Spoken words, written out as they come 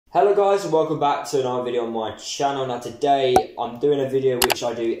Hello guys and welcome back to another video on my channel. Now today I'm doing a video which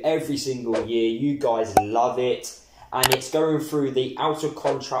I do every single year. You guys love it, and it's going through the out of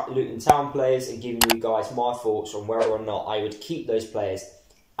contract Luton Town players and giving you guys my thoughts on whether or not I would keep those players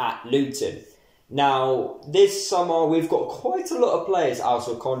at Luton. Now this summer we've got quite a lot of players out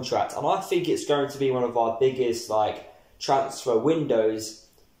of contract, and I think it's going to be one of our biggest transfer windows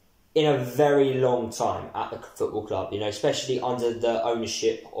in a very long time at the football club, especially under the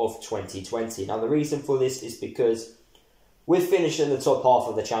ownership of 2020. Now, the reason for this is because we're finishing the top half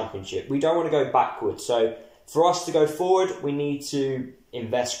of the championship. We don't want to go backwards. So, for us to go forward, we need to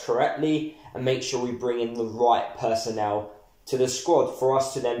invest correctly and make sure we bring in the right personnel to the squad for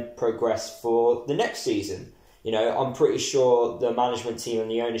us to then progress for the next season. I'm pretty sure the management team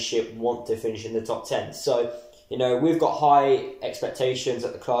and the ownership want to finish in the top 10. So, we've got high expectations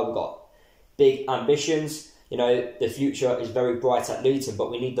at the club. We've got big ambitions. The future is very bright at Luton,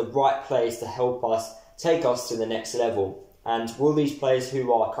 but we need the right players to help us take us to the next level. And will these players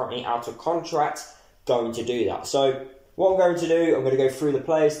who are currently out of contract going to do that? So what I'm going to do, I'm going to go through the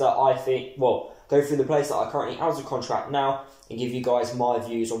players that I think, go through the players that are currently out of contract now and give you guys my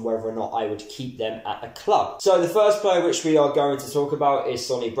views on whether or not I would keep them at the club. So the first player which we are going to talk about is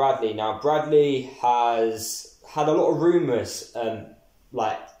Sonny Bradley. Now Bradley has had a lot of rumours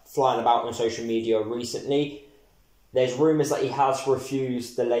flying about on social media recently. There's rumours that he has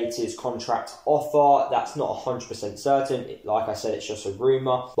refused the latest contract offer. That's not 100% certain. Like I said, it's just a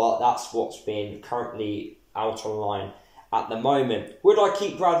rumour, but that's what's been currently out online at the moment. Would I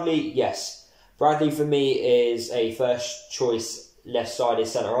keep Bradley? Yes. Bradley for me is a first choice left-sided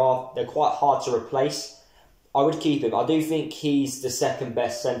centre-half. They're quite hard to replace. I would keep him. I do think he's the second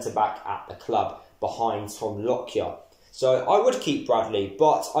best centre-back at the club, behind Tom Lockyer. So I would keep Bradley,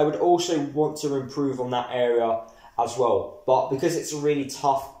 but I would also want to improve on that area as well. But because it's a really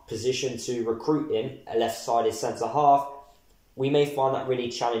tough position to recruit in, a left-sided centre-half, we may find that really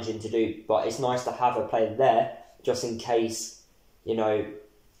challenging to do. But it's nice to have a player there, just in case,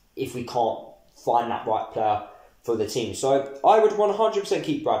 if we can't find that right player for the team. So I would 100%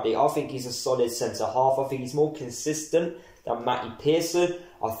 keep Bradley. I think he's a solid centre-half. I think he's more consistent than Matty Pearson.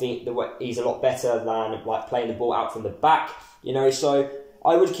 I think he's a lot better than playing the ball out from the back, so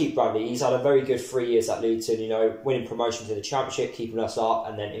I would keep Bradley. He's had a very good 3 years at Luton, winning promotion to the Championship, keeping us up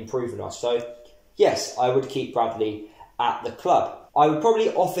and then improving us. So yes, I would keep Bradley at the club. I would probably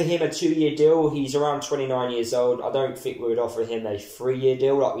offer him a 2-year deal. He's around 29 years old. I don't think we would offer him a 3-year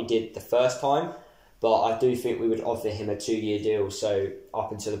deal like we did the first time, but I do think we would offer him a 2-year deal, so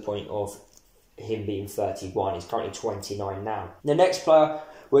up until the point of him being 31. He's currently 29 now. The next player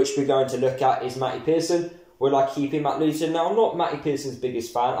which we're going to look at is Matty Pearson. Would I keep him at Luton? Now, I'm not Matty Pearson's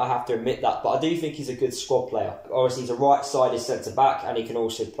biggest fan, I have to admit that, but I do think he's a good squad player. Obviously, he's a right-sided centre-back, and he can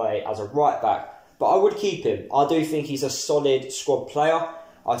also play as a right-back, but I would keep him. I do think he's a solid squad player.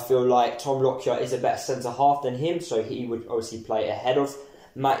 I feel like Tom Lockyer is a better centre-half than him, so he would obviously play ahead of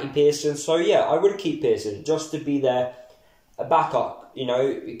Matty Pearson. So yeah, I would keep Pearson, just to be there, a backup,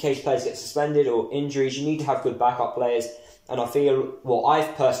 in case players get suspended or injuries. You need to have good backup players. And I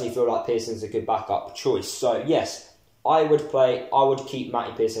personally feel like Pearson's a good backup choice. So yes, I would keep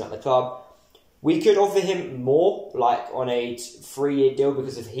Matty Pearson at the club. We could offer him more, on a 3-year deal,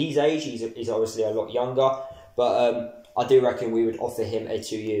 because of his age. He's obviously a lot younger. But I do reckon we would offer him a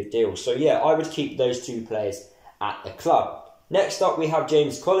 2-year deal. So yeah, I would keep those two players at the club. Next up, we have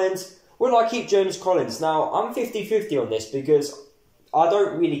James Collins. Will I keep James Collins? Now, I'm 50-50 on this, because I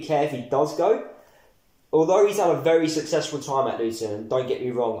don't really care if he does go. Although he's had a very successful time at Luton, and don't get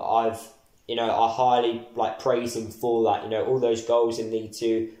me wrong, I highly praise him for that. All those goals in League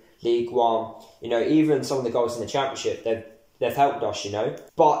 2, League 1, even some of the goals in the Championship, they've helped us,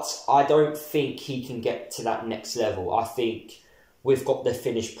 But I don't think he can get to that next level. I think we've got the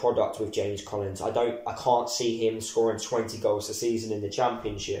finished product with James Collins. I can't see him scoring 20 goals a season in the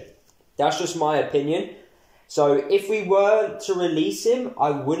Championship. That's just my opinion. So if we were to release him,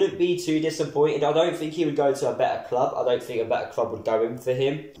 I wouldn't be too disappointed. I don't think he would go to a better club. I don't think a better club would go in for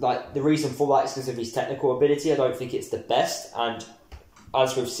him. The reason for that is because of his technical ability. I don't think it's the best. And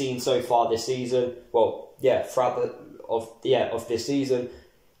as we've seen so far this season, throughout of this season,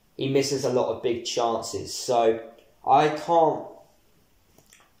 he misses a lot of big chances. So I can't.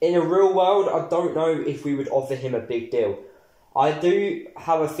 In a real world, I don't know if we would offer him a big deal. I do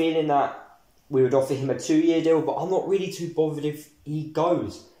have a feeling that we would offer him a 2-year deal, but I'm not really too bothered if he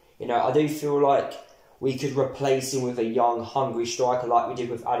goes. I do feel like we could replace him with a young, hungry striker like we did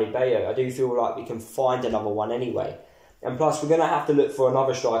with Adebayo. I do feel like we can find another one anyway. And plus, we're going to have to look for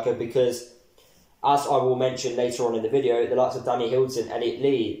another striker, because as I will mention later on in the video, the likes of Danny Hilton, Elliot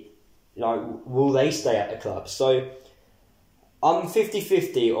Lee, will they stay at the club? So I'm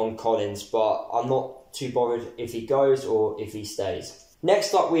 50-50 on Collins, but I'm not too bothered if he goes or if he stays.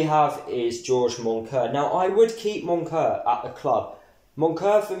 Next up we have is George Moncur. Now, I would keep Moncur at the club.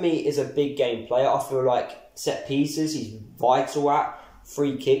 Moncur for me is a big game player. I feel like set pieces, he's vital at.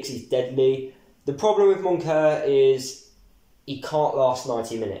 Free kicks, he's deadly. The problem with Moncur is he can't last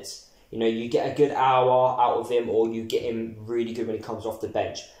 90 minutes. You get a good hour out of him, or you get him really good when he comes off the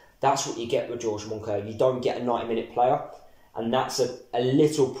bench. That's what you get with George Moncur. You don't get a 90-minute player, and that's a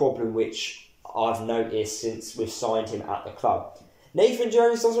little problem which I've noticed since we've signed him at the club. Nathan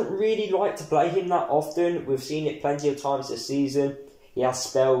Jones doesn't really like to play him that often. We've seen it plenty of times this season. He has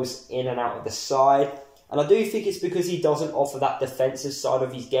spells in and out of the side, and I do think it's because he doesn't offer that defensive side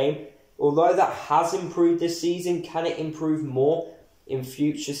of his game. Although that has improved this season, can it improve more in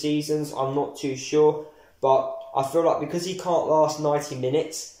future seasons? I'm not too sure, but I feel like because he can't last 90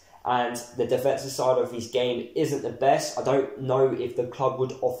 minutes and the defensive side of his game isn't the best, I don't know if the club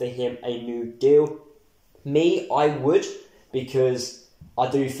would offer him a new deal. Me, I would, because I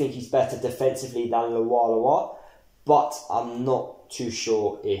do think he's better defensively than Luwalawa, but I'm not too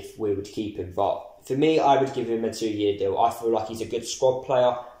sure if we would keep him. But for me, I would give him a 2-year deal. I feel like he's a good squad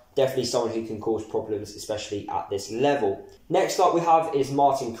player. Definitely someone who can cause problems, especially at this level. Next up we have is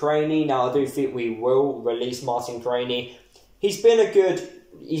Martin Craney. Now, I do think we will release Martin Craney. He's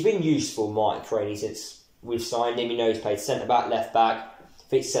been useful, Martin Craney, since we've signed him. He's played centre-back, left-back, I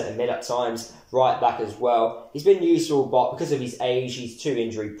think centre-mid at times, right-back as well. He's been useful, but because of his age, he's too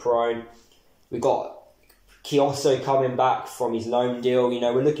injury-prone. We've got Kioso coming back from his loan deal.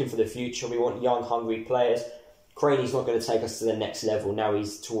 We're looking for the future. We want young, hungry players. Craney's not going to take us to the next level. Now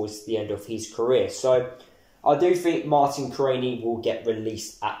he's towards the end of his career. So I do think Martin Craney will get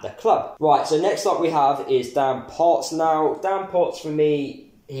released at the club. Right, so next up we have is Dan Potts. Now, Dan Potts, for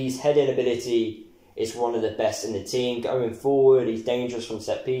me, his heading ability is one of the best in the team. Going forward, he's dangerous from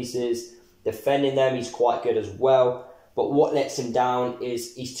set pieces. Defending them, he's quite good as well. But what lets him down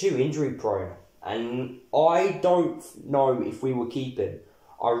is he's too injury prone. And I don't know if we will keep him.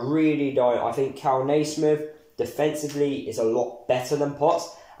 I really don't. I think Cal Naismith defensively is a lot better than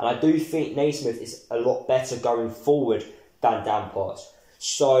Potts, and I do think Naismith is a lot better going forward than Dan Potts.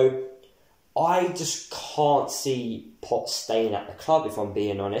 So I just can't see Potts staying at the club, if I'm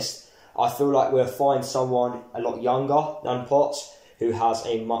being honest. I feel like we'll find someone a lot younger than Potts who has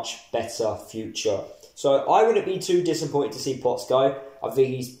a much better future. So I wouldn't be too disappointed to see Potts go. I think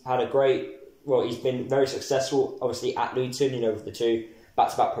he's had he's been very successful, obviously, at Luton, with the 2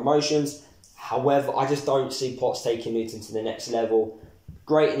 back-to-back promotions. However, I just don't see Potts taking Luton to the next level.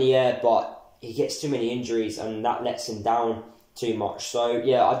 Great in the air, but he gets too many injuries and that lets him down too much. So,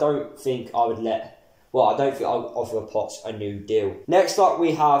 yeah, I don't think I would offer Potts a new deal. Next up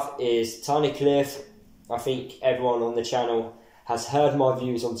we have is Tunnicliffe. I think everyone on the channel has heard my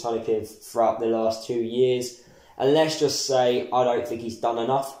views on Tunnicliffe throughout the last 2 years. And let's just say I don't think he's done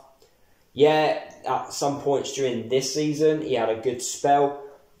enough. Yeah, at some points during this season, he had a good spell,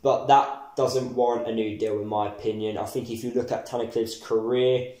 but that doesn't warrant a new deal in my opinion. I think if you look at Tunnicliffe's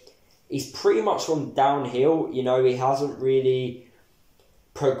career, he's pretty much gone downhill. He hasn't really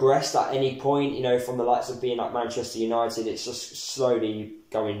progressed at any point, from the likes of being at Manchester United. It's just slowly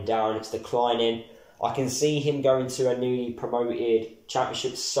going down, it's declining. I can see him going to a newly promoted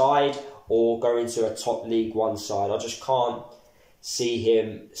Championship side or going to a top League One side. I just can't see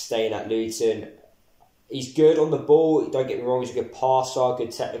him staying at Luton. He's good on the ball, don't get me wrong, he's a good passer,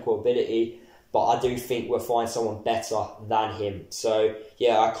 good technical ability, but I do think we'll find someone better than him. So,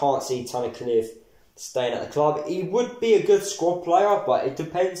 yeah, I can't see Tunnicliffe staying at the club. He would be a good squad player, but it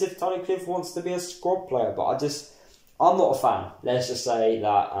depends if Tunnicliffe wants to be a squad player. But I'm not a fan, let's just say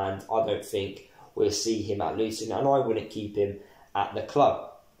that, and I don't think we'll see him at Luton, and I wouldn't keep him at the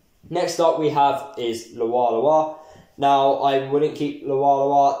club. Next up we have is Luwalawa. Now, I wouldn't keep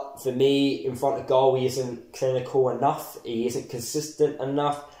Luwalawa. For me, in front of goal, he isn't clinical enough. He isn't consistent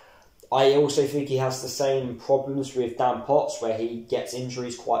enough. I also think he has the same problems with Dan Potts, where he gets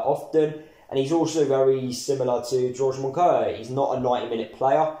injuries quite often. And he's also very similar to George Moncur. He's not a 90-minute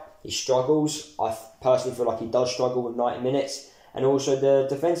player. He struggles. I personally feel like he does struggle with 90 minutes. And also the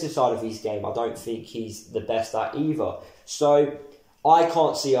defensive side of his game, I don't think he's the best at either. So I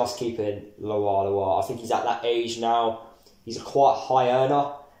can't see us keeping Luwalawa. I think he's at that age now. He's a quite high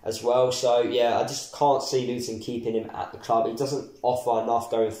earner as well. So, yeah, I just can't see Luton keeping him at the club. He doesn't offer enough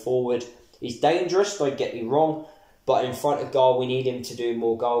going forward. He's dangerous, don't get me wrong. But in front of goal, we need him to do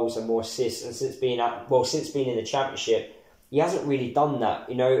more goals and more assists. And since being in the Championship, he hasn't really done that.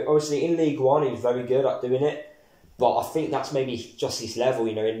 You know, obviously in League One, he was very good at doing it. But I think that's maybe just his level.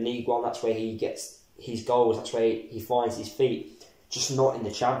 You know, in League One, that's where he gets his goals. That's where he finds his feet. Just not in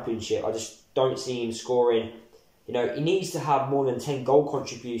the Championship. I just don't see him scoring. You know, he needs to have more than 10 goal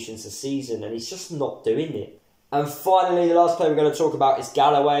contributions a season, and he's just not doing it. And finally, the last player we're going to talk about is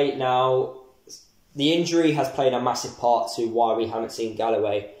Galloway. Now, the injury has played a massive part to why we haven't seen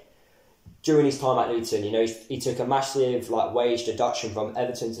Galloway during his time at Luton. You know, he took a massive wage deduction from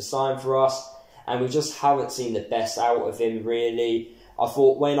Everton to sign for us, and we just haven't seen the best out of him, really. I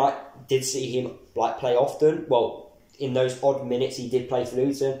thought when I did see him play often, well, in those odd minutes he did play for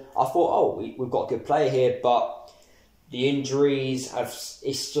Luton, I thought, oh, we've got a good player here, but the injuries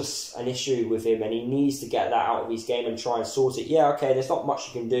it's just an issue with him, and he needs to get that out of his game and try and sort it. Yeah, okay, there's not much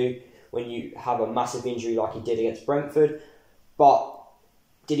you can do when you have a massive injury like he did against Brentford, but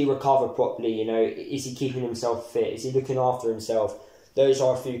did he recover properly? You know, is he keeping himself fit? Is he looking after himself? Those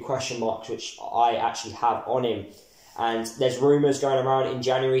are a few question marks which I actually have on him. And there's rumours going around in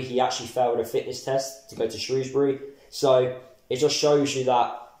January he actually failed a fitness test to go to Shrewsbury. So it just shows you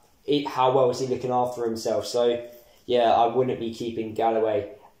that how well is he looking after himself. So yeah, I wouldn't be keeping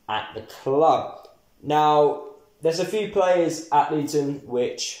Galloway at the club. Now, there's a few players at Luton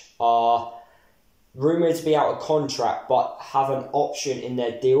which are rumoured to be out of contract but have an option in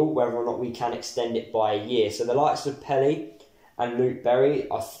their deal whether or not we can extend it by a year. So the likes of Pelly and Luke Berry,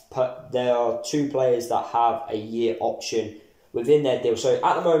 there are two players that have a year option within their deal. So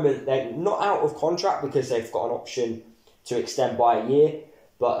at the moment, they're not out of contract because they've got an option to extend by a year.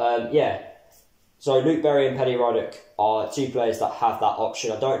 But yeah, so Luke Berry and Paddy Ruddock are two players that have that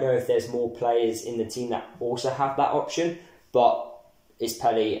option. I don't know if there's more players in the team that also have that option, but it's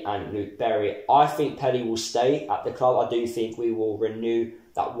Paddy and Luke Berry. I think Paddy will stay at the club. I do think we will renew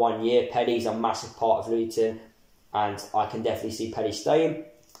that 1 year. Paddy's a massive part of Luton, and I can definitely see Paddy staying.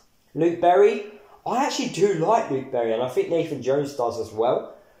 Luke Berry, I actually do like Luke Berry, and I think Nathan Jones does as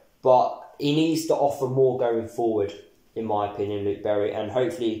well, but he needs to offer more going forward, in my opinion, Luke Berry, and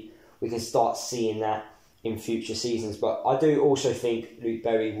hopefully we can start seeing that in future seasons. But I do also think Luke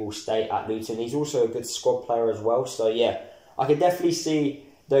Berry will stay at Luton. He's also a good squad player as well, so yeah, I can definitely see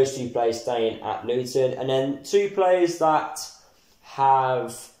those two players staying at Luton. And then two players that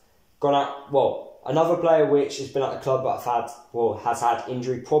have gone out, well, another player which has been at the club but has had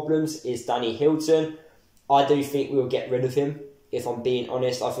injury problems is Danny Hilton. I do think we'll get rid of him, if I'm being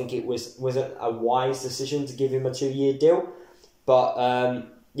honest. I think it wasn't a wise decision to give him a 2-year deal. But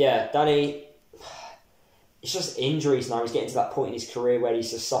yeah, Danny, it's just injuries now. He's getting to that point in his career where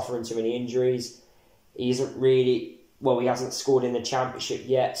he's just suffering too many injuries. He isn't really, well, he hasn't scored in the Championship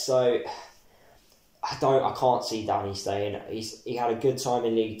yet, so I can't see Danny staying. He had a good time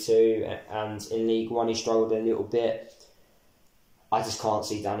in League 2, and in League 1 he struggled a little bit. I just can't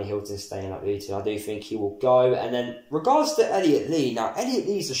see Danny Hilton staying at Luton. I do think he will go. And then regards to Elliot Lee, now Elliot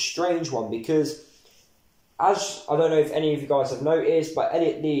Lee's a strange one because, as I don't know if any of you guys have noticed, but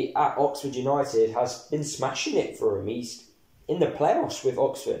Elliot Lee at Oxford United has been smashing it for him. He's in the playoffs with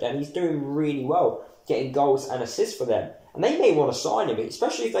Oxford and he's doing really well, getting goals and assists for them. And they may want to sign him,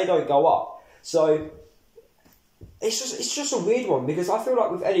 especially if they don't go up. So it's just a weird one because I feel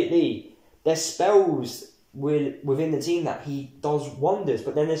like with Elliot Lee, there's spells within the team that he does wonders,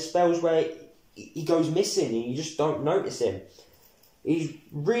 but then there's spells where he goes missing and you just don't notice him. He's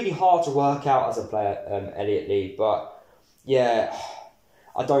really hard to work out as a player, Elliot Lee, but yeah,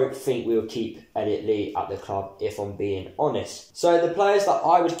 I don't think we'll keep Elliot Lee at the club, if I'm being honest. So the players that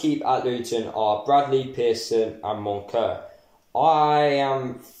I would keep at Luton are Bradley, Pearson and Moncur. I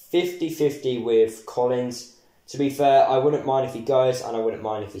am 50-50 with Collins. To be fair, I wouldn't mind if he goes and I wouldn't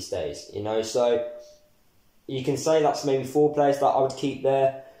mind if he stays, you know. So you can say that's maybe 4 players that I would keep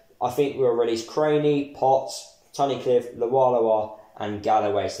there. I think we'll release Craney, Potts, Tunnicliffe, Lualua and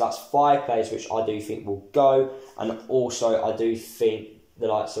Galloway. So that's 5 players which I do think will go. And also I do think the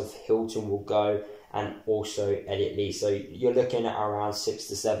likes of Hilton will go and also Elliot Lee. So you're looking at around 6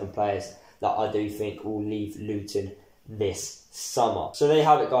 to 7 players that I do think will leave Luton this summer. So there you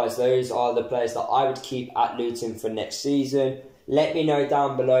have it, guys. Those are the players that I would keep at Luton for next season. Let me know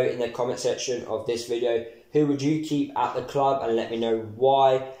down below in the comment section of this video, who would you keep at the club, and let me know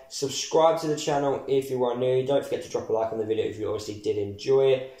why. Subscribe to the channel if you are new. Don't forget to drop a like on the video if you obviously did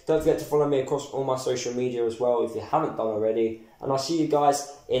enjoy it. Don't forget to follow me across all my social media as well if you haven't done already. And I'll see you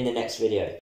guys in the next video.